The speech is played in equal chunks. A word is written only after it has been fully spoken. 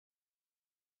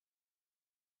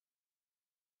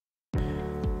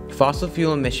Fossil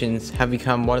fuel emissions have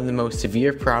become one of the most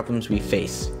severe problems we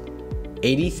face.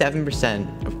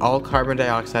 87% of all carbon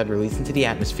dioxide released into the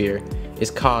atmosphere is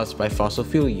caused by fossil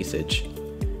fuel usage.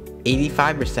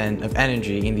 85% of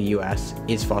energy in the US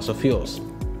is fossil fuels.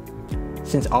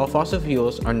 Since all fossil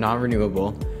fuels are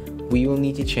non-renewable, we will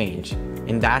need to change,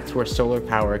 and that's where solar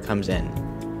power comes in.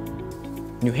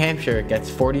 New Hampshire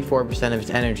gets 44% of its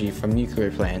energy from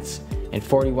nuclear plants and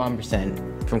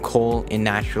 41% from coal and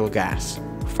natural gas,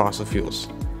 fossil fuels.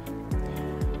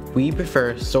 We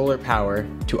prefer solar power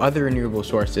to other renewable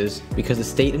sources because the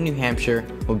state of New Hampshire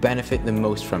will benefit the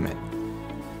most from it.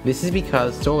 This is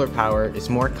because solar power is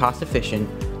more cost efficient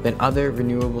than other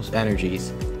renewable energies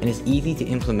and is easy to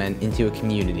implement into a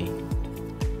community.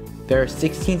 There are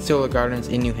 16 solar gardens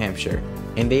in New Hampshire,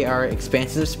 and they are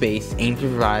expanses of space aimed to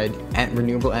provide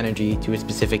renewable energy to a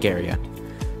specific area.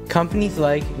 Companies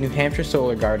like New Hampshire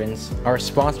Solar Gardens are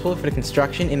responsible for the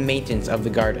construction and maintenance of the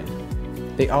garden.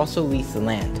 They also lease the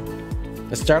land.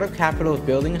 The startup capital of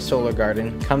building a solar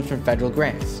garden comes from federal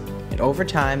grants, and over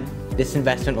time, this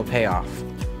investment will pay off.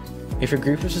 If a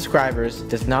group of subscribers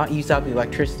does not use up the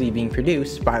electricity being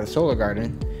produced by the solar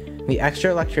garden, the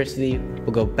extra electricity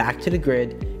will go back to the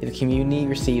grid if the community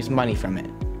receives money from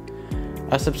it.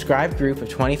 A subscribed group of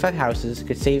 25 houses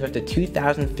could save up to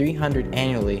 $2,300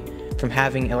 annually from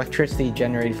having electricity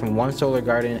generated from one solar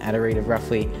garden at a rate of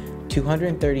roughly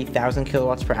 230,000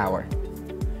 kilowatts per hour.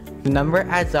 The number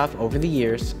adds up over the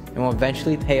years and will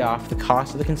eventually pay off the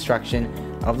cost of the construction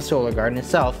of the solar garden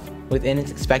itself within its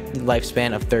expected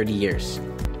lifespan of 30 years.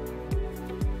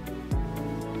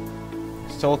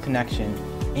 Soul Connection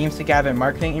aims to gather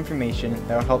marketing information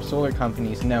that will help solar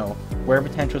companies know where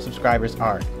potential subscribers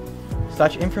are.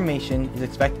 Such information is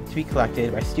expected to be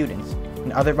collected by students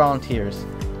and other volunteers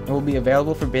and will be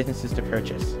available for businesses to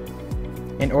purchase.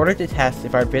 In order to test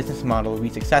if our business model will be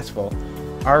successful,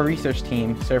 our research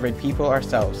team surveyed people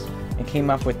ourselves and came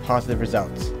up with positive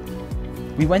results.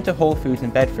 We went to Whole Foods in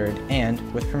Bedford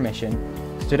and, with permission,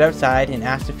 stood outside and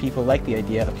asked if people liked the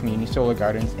idea of community solar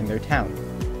gardens in their town.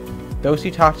 Those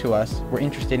who talked to us were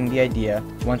interested in the idea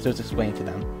once it was explained to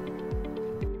them.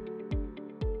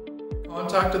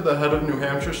 Contacted the head of New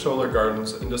Hampshire Solar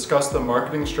Gardens and discussed the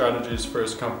marketing strategies for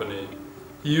his company.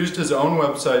 He used his own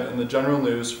website and the general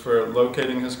news for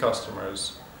locating his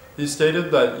customers. He stated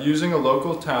that using a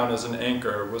local town as an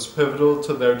anchor was pivotal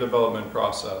to their development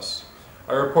process.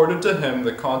 I reported to him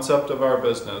the concept of our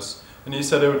business, and he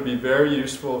said it would be very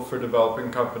useful for developing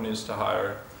companies to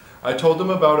hire. I told him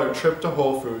about our trip to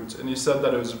Whole Foods, and he said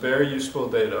that it was very useful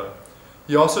data.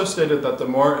 He also stated that the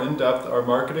more in-depth our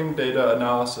marketing data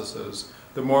analysis is,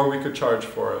 the more we could charge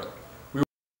for it.